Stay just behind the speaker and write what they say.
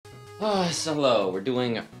So hello, we're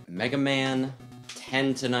doing Mega Man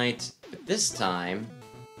 10 tonight, but this time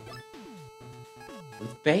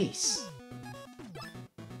with bass.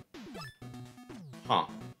 Huh,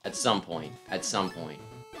 at some point. Cause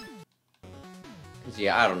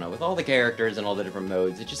yeah, I don't know, with all the characters and all the different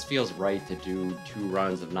modes, it just feels right to do 2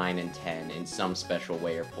 runs of 9 and 10 in some special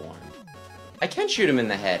way or form. I can shoot him in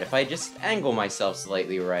the head if I just angle myself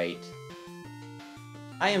slightly right.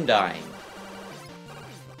 I am dying.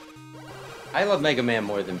 I love Mega Man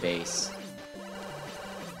more than bass.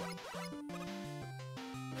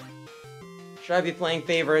 Should I be playing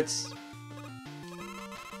favorites?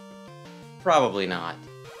 Probably not.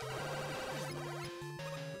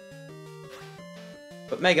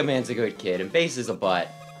 But Mega Man's a good kid, and bass is a butt.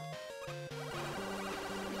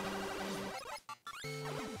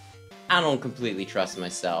 I don't completely trust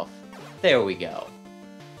myself. There we go.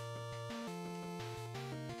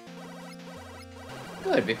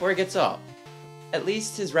 Good, before he gets up. At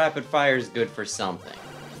least his rapid fire is good for something.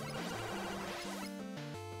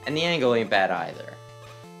 And the angle ain't bad either.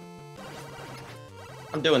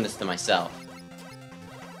 I'm doing this to myself.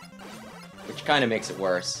 Which kinda makes it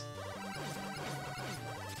worse.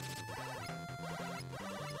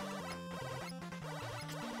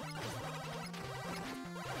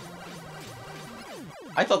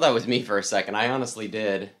 I thought that was me for a second, I honestly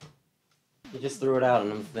did. He just threw it out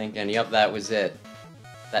and I'm thinking, yep, that was it.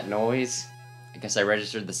 That noise? I guess I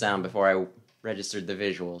registered the sound before I registered the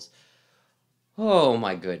visuals. Oh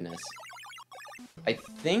my goodness. I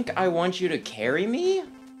think I want you to carry me?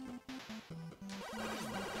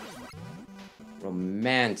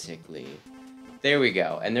 Romantically. There we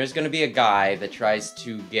go. And there's gonna be a guy that tries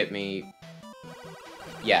to get me...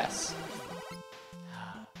 Yes.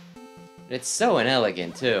 It's so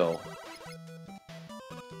inelegant, too.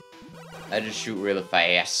 I just shoot really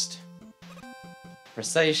fast.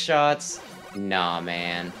 Precise shots? Nah,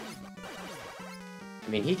 man. I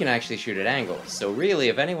mean, he can actually shoot at angles, so really,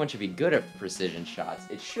 if anyone should be good at precision shots,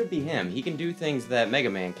 it should be him. He can do things that Mega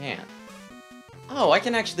Man can't. Oh, I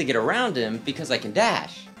can actually get around him because I can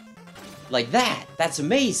dash. Like that! That's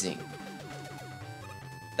amazing!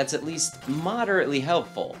 That's at least moderately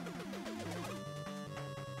helpful.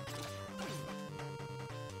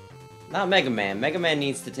 Not Mega Man. Mega Man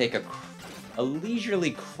needs to take a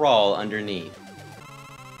leisurely crawl underneath.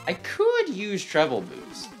 I could use treble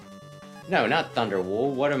boost. No, not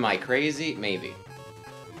Thunderwool. What am I, crazy? Maybe.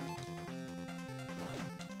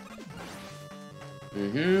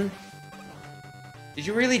 Mm-hmm. Did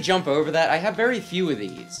you really jump over that? I have very few of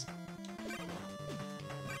these.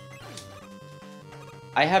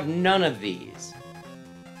 I have none of these.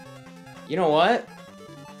 You know what?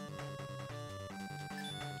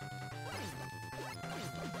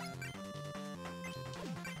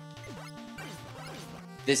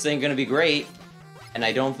 This ain't gonna be great, and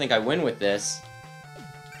I don't think I win with this.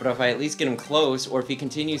 But if I at least get him close, or if he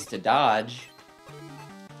continues to dodge...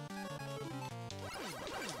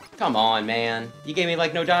 Come on, man. You gave me,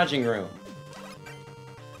 like, no dodging room.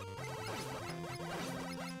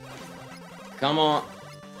 Come on.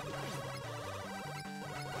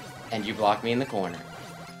 And you blocked me in the corner.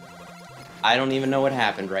 I don't even know what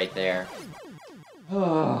happened right there.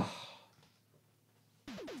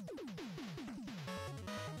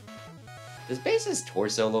 Does Bass's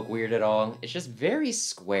torso look weird at all? It's just very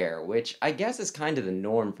square, which I guess is kind of the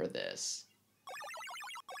norm for this.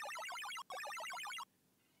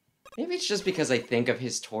 Maybe it's just because I think of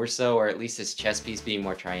his torso, or at least his chest piece, being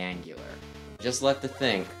more triangular. Just left to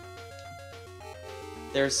think.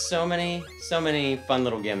 There's so many fun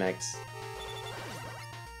little gimmicks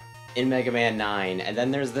in Mega Man 9, and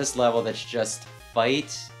then there's this level that's just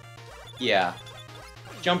fight. Yeah.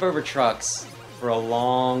 Jump over trucks for a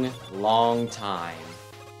long, long time.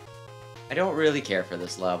 I don't really care for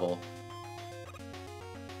this level.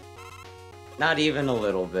 Not even a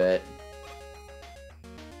little bit.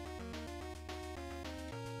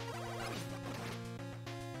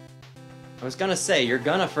 I was gonna say, you're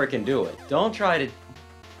gonna frickin' do it. Don't try to...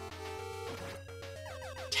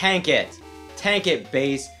 Tank it! Tank it,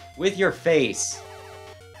 Bass, with your face!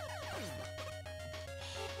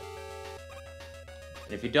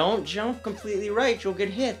 If you don't jump completely right, you'll get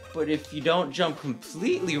hit, but if you don't jump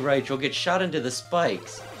completely right, you'll get shot into the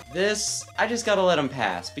spikes. This, I just gotta let him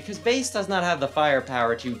pass, because Bass does not have the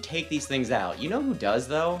firepower to take these things out. You know who does,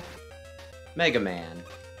 though? Mega Man.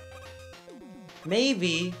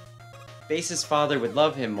 Maybe Bass's father would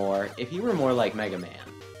love him more if he were more like Mega Man.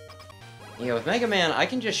 Yeah, with Mega Man, I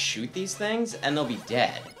can just shoot these things, and they'll be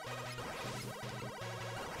dead.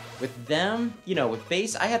 With them, you know, with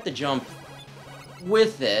Bass, I have to jump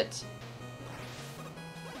with it.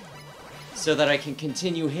 so that I can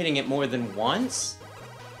continue hitting it more than once?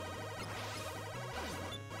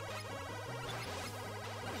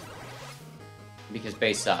 Because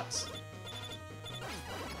bass sucks.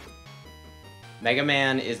 Mega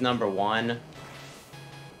Man is number 1.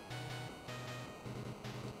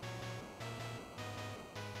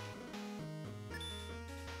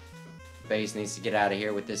 Bass needs to get out of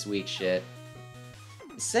here with this weak shit.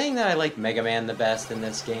 Saying that I like Mega Man the best in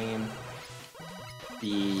this game,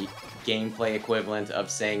 the gameplay equivalent of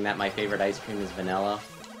saying that my favorite ice cream is vanilla.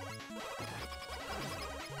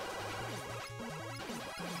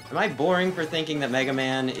 Am I boring for thinking that Mega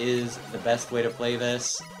Man is the best way to play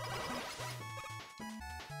this?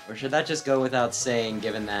 Or should that just go without saying,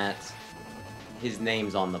 given that his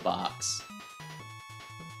name's on the box?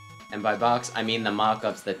 And by box, I mean the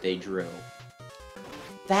mock-ups that they drew.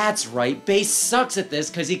 That's right, Bass sucks at this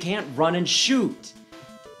because he can't run and shoot!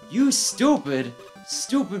 You stupid,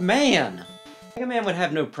 stupid man! Mega Man would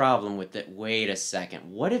have no problem with it. Wait a second,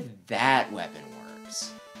 what if that weapon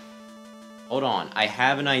works? Hold on, I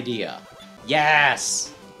have an idea.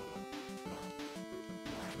 Yes!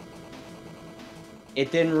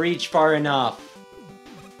 It didn't reach far enough.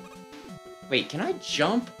 Wait, can I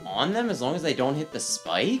jump on them as long as they don't hit the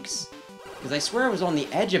spikes? Because I swear I was on the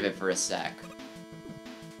edge of it for a sec.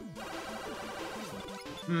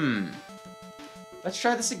 Let's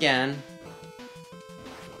try this again.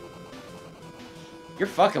 You're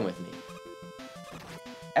fucking with me.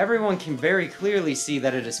 Everyone can very clearly see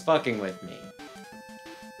that it is fucking with me.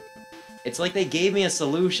 It's like they gave me a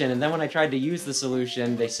solution, and then when I tried to use the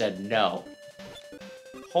solution, they said no.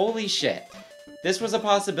 Holy shit. This was a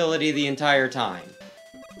possibility the entire time.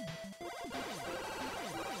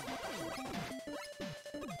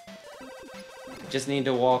 Just need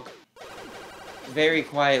to walk very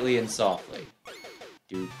quietly and softly.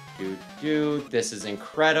 This is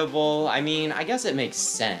incredible. I mean, I guess it makes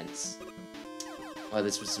sense. Oh,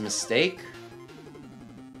 this was a mistake?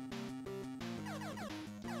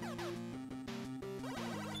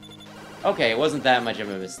 Okay, it wasn't that much of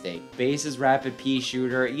a mistake. Bass's rapid pea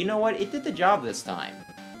shooter. You know what? It did the job this time.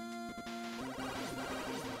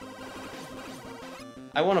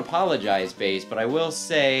 I won't apologize, Bass, but I will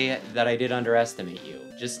say that I did underestimate you.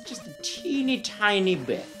 Just a teeny tiny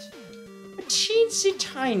bit. A teensy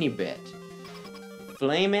tiny bit.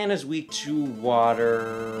 Flame Man is weak to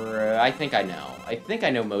water. I think I know. I think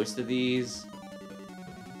I know most of these.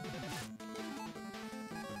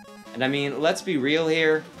 And I mean, let's be real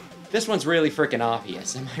here. This one's really freaking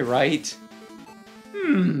obvious, am I right?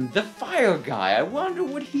 The fire guy. I wonder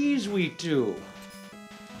what he's weak to.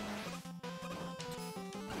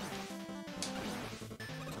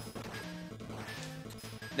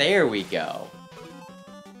 There we go.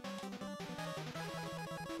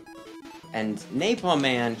 And Napalm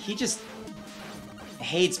Man, he just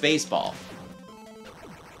hates baseball.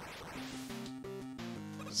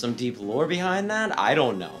 Some deep lore behind that? I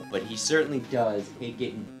don't know, but he certainly does hate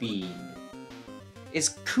getting beamed.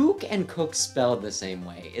 Is Kook and Cook spelled the same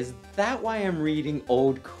way? Is that why I'm reading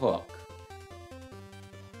Old Cook?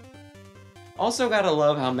 Also gotta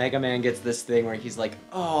love how Mega Man gets this thing where he's like,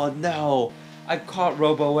 oh no, I've caught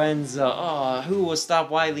Roboenza, oh, who will stop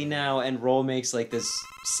Wily now? And Roll makes like this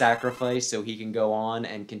sacrifice so he can go on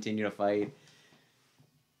and continue to fight.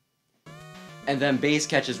 And then Bass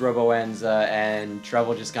catches Roboenza, and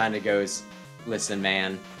Treble just kind of goes, listen,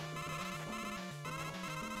 man.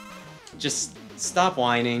 Just stop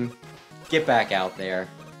whining. Get back out there.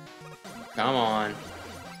 Come on.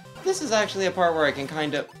 This is actually a part where I can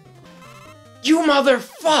kind of... You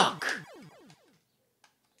motherfuck!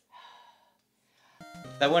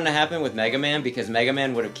 That wouldn't have happened with Mega Man, because Mega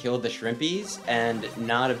Man would have killed the Shrimpies, and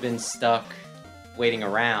not have been stuck waiting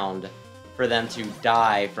around for them to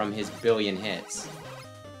die from his billion hits.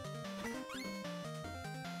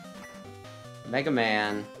 Mega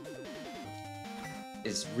Man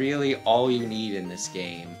is really all you need in this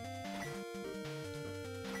game.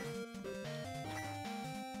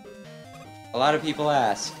 A lot of people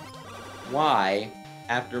ask, why,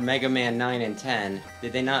 after Mega Man 9 and 10,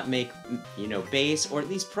 did they not make, you know, Bass, or at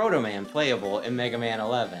least Proto Man, playable in Mega Man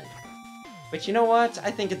 11? But you know what?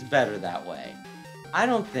 I think it's better that way. I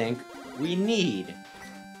don't think we need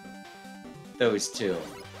those two.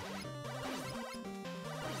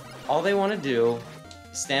 All they want to do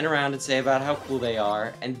is stand around and say about how cool they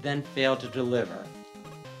are, and then fail to deliver.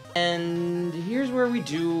 And here's where we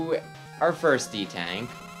do our first D-Tank.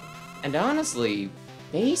 And honestly,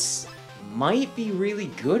 Bass might be really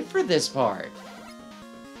good for this part.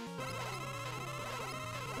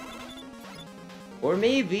 Or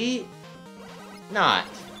maybe not.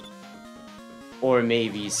 Or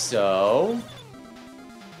maybe so.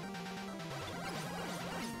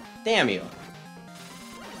 Damn you.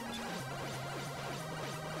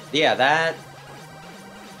 Yeah, that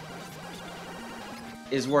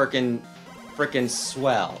is working frickin'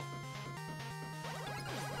 swell.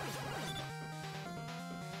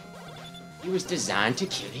 He was designed to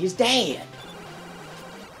kill his dad.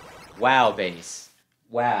 Wow, Base.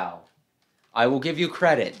 Wow. I will give you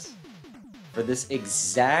credit for this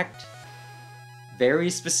exact, very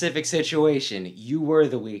specific situation. You were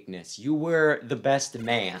the weakness. You were the best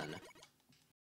man.